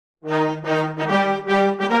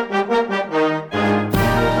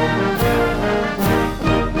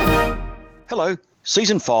Hello.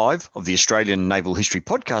 Season 5 of the Australian Naval History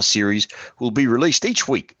podcast series will be released each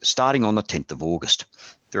week starting on the 10th of August.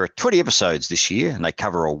 There are 20 episodes this year and they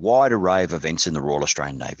cover a wide array of events in the Royal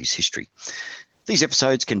Australian Navy's history. These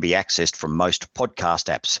episodes can be accessed from most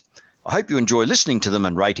podcast apps. I hope you enjoy listening to them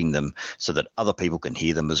and rating them so that other people can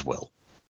hear them as well.